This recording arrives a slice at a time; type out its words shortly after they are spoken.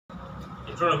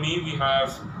In front of me we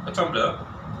have a tumbler,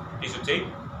 piece of tape,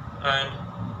 and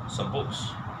some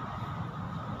books.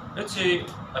 Let's say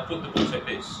I put the books like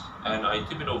this and I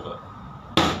tip it over.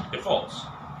 It falls.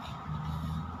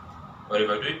 But if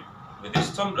I do it with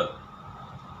this tumbler,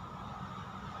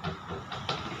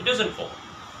 it doesn't fall.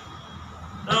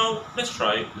 Now let's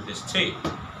try it with this tape.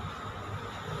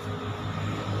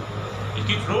 It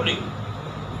keeps rolling.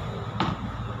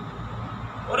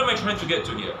 What am I trying to get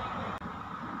to here?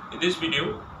 In this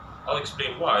video, I'll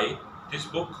explain why this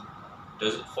book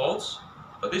does it falls,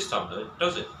 but this tumbler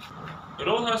doesn't. It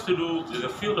all has to do with the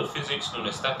field of physics known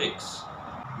as statics.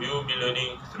 We will be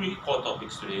learning 3 core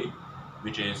topics today,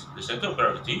 which is the center of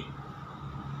gravity,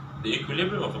 the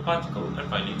equilibrium of a particle, and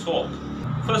finally torque.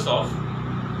 First off,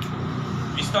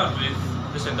 we start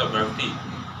with the center of gravity.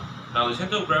 Now the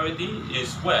center of gravity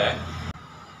is where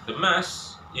the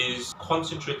mass is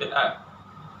concentrated at.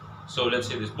 So let's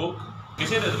say this book, we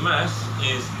can say that the mass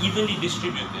is evenly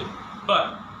distributed,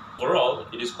 but overall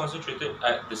it is concentrated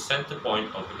at the center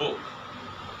point of the book.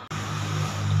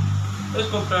 Let's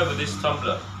compare with this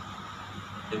tumbler.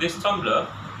 In this tumbler,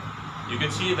 you can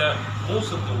see that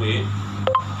most of the weight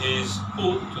is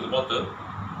pulled to the bottom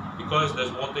because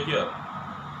there's water here.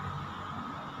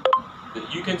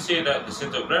 You can say that the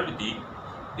center of gravity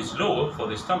is lower for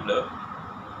this tumbler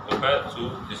compared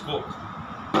to this book.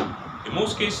 In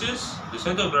most cases, the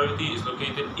center of gravity is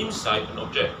located inside an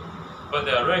object, but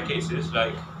there are rare cases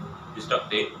like this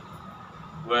duct tape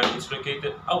where it's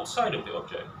located outside of the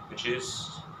object, which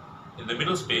is in the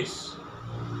middle space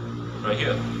right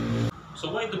here.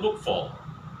 So why did the book fall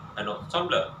and not the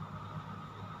tumbler?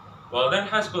 Well, that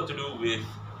has got to do with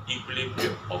the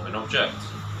equilibrium of an object.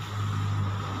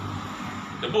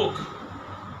 The book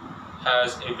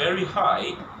has a very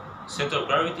high center of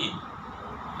gravity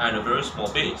and a very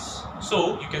small base.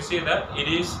 So you can say that it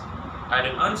is at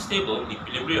an unstable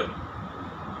equilibrium.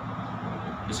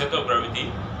 The center of gravity,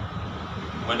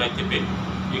 when I tip it,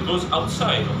 it goes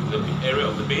outside of the area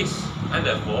of the base and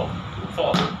therefore it will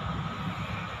fall.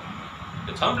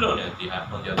 The tumbler on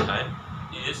the other hand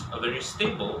is a very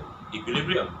stable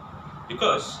equilibrium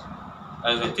because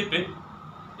as I tip it,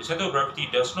 the center of gravity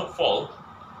does not fall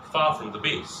far from the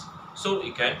base, so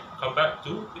it can come back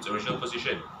to its original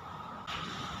position.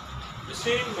 The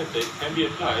same method can be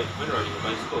applied when riding a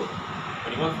bicycle.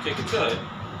 When you want to take a turn,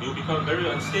 you will become very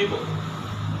unstable.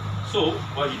 So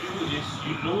what you do is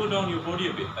you lower down your body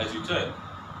a bit as you turn.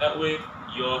 That way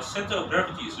your center of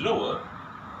gravity is lower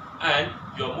and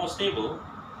you are more stable,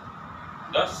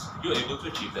 thus you are able to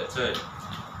achieve that turn.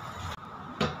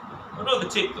 What about the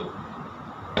tape though?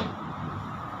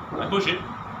 I push it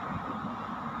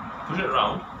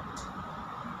around,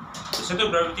 the center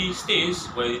of gravity stays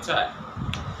where it's at.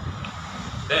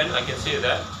 Then I can say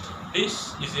that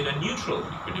this is in a neutral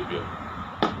equilibrium.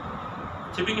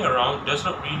 Tipping it around does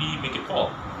not really make it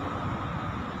fall.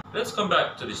 Let's come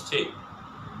back to this tape.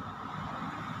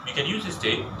 We can use this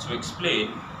tape to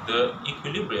explain the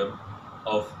equilibrium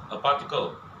of a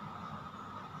particle.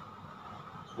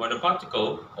 When a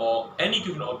particle or any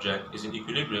given object is in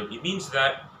equilibrium, it means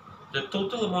that the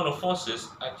total amount of forces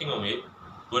acting on it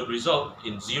would result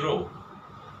in 0.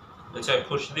 Let's say I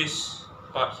push this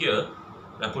part here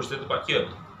and I push the other part here.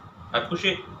 I push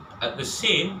it at the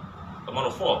same amount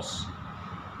of force.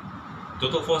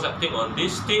 Total force acting on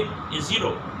this tape is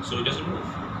 0, so it doesn't move.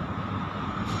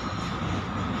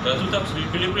 There are 2 types of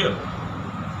equilibrium.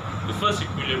 The first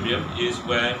equilibrium is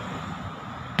when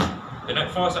the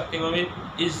net force acting on it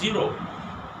is 0.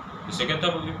 The second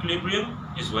type of equilibrium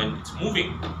is when it's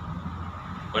moving,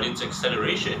 but its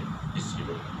acceleration is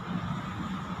 0.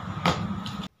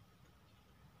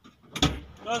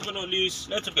 Last but not least,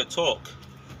 let's look at torque.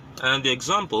 And the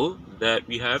example that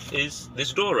we have is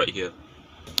this door right here.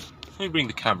 Let me bring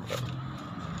the camera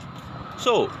up.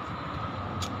 So,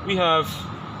 we have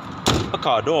a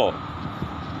car door.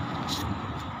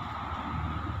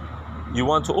 You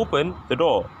want to open the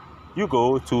door. You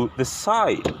go to the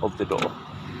side of the door.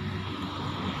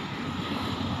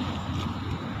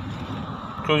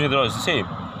 Closing the door is the same.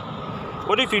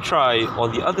 What if you try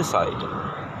on the other side?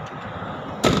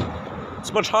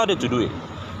 It's much harder to do it.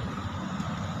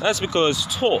 That's because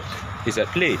torque is at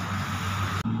play.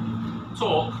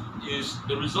 Torque is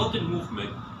the resultant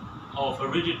movement of a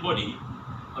rigid body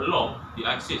along the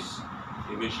axis,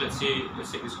 in which let's take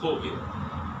this hole here.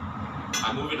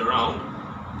 I move it around,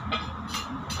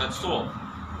 that's torque.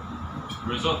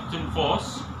 The resultant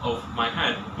force of my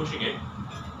hand pushing it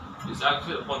is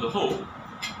acted upon the hole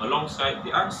alongside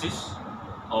the axis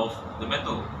of the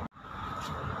metal.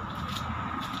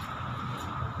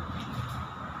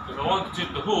 If I want to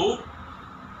tip the hole,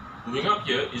 Moving up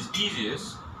here is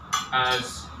easiest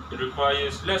as it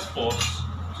requires less force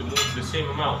to move the same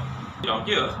amount. Down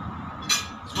here,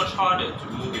 it's much harder to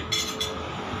move it.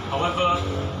 However,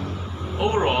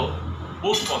 overall,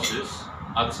 both forces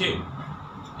are the same.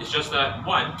 It's just that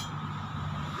one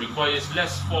requires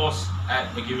less force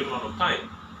at a given amount of time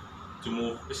to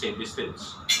move the same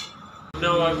distance.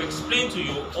 Now I've explained to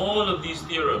you all of these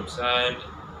theorems and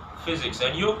physics,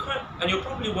 and you're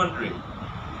probably wondering,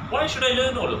 why should I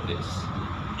learn all of this?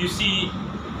 You see,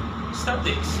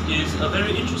 statics is a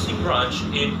very interesting branch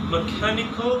in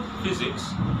mechanical physics,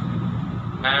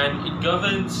 and it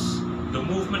governs the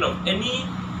movement of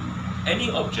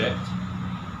any object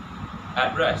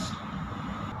at rest.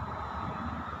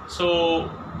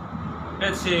 So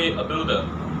let's say a builder,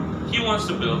 he wants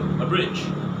to build a bridge.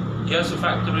 He has to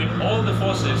factor in all the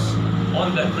forces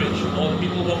on that bridge, all the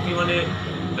people walking on it,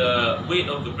 the weight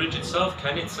of the bridge itself,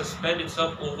 can it suspend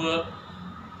itself over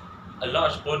a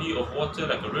large body of water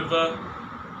like a river?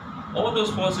 All those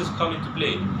forces come into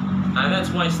play, and that's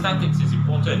why statics is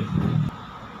important.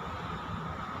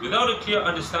 Without a clear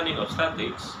understanding of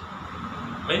statics,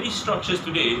 many structures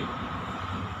today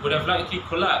would have likely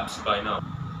collapsed by now.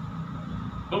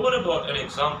 But what about an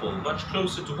example much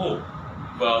closer to home?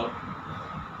 Well,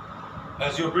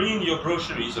 as you're bringing your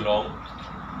groceries along,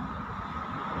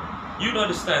 you'd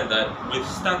understand that with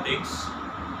statics,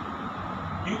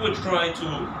 you would try to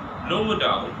lower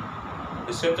down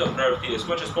the center of gravity as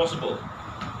much as possible.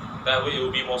 That way it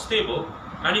will be more stable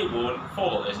and it won't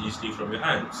fall as easily from your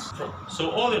hands. So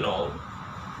all in all,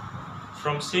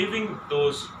 from saving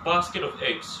those basket of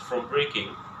eggs from breaking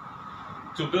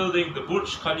to building the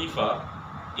Burj Khalifa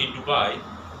in Dubai,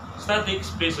 statics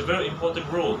plays a very important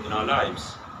role in our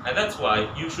lives, and that's why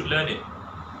you should learn it.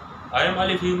 I am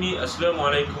Alif Hilmi. Assalamu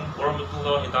alaikum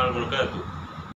warahmatullahi wabarakatuh.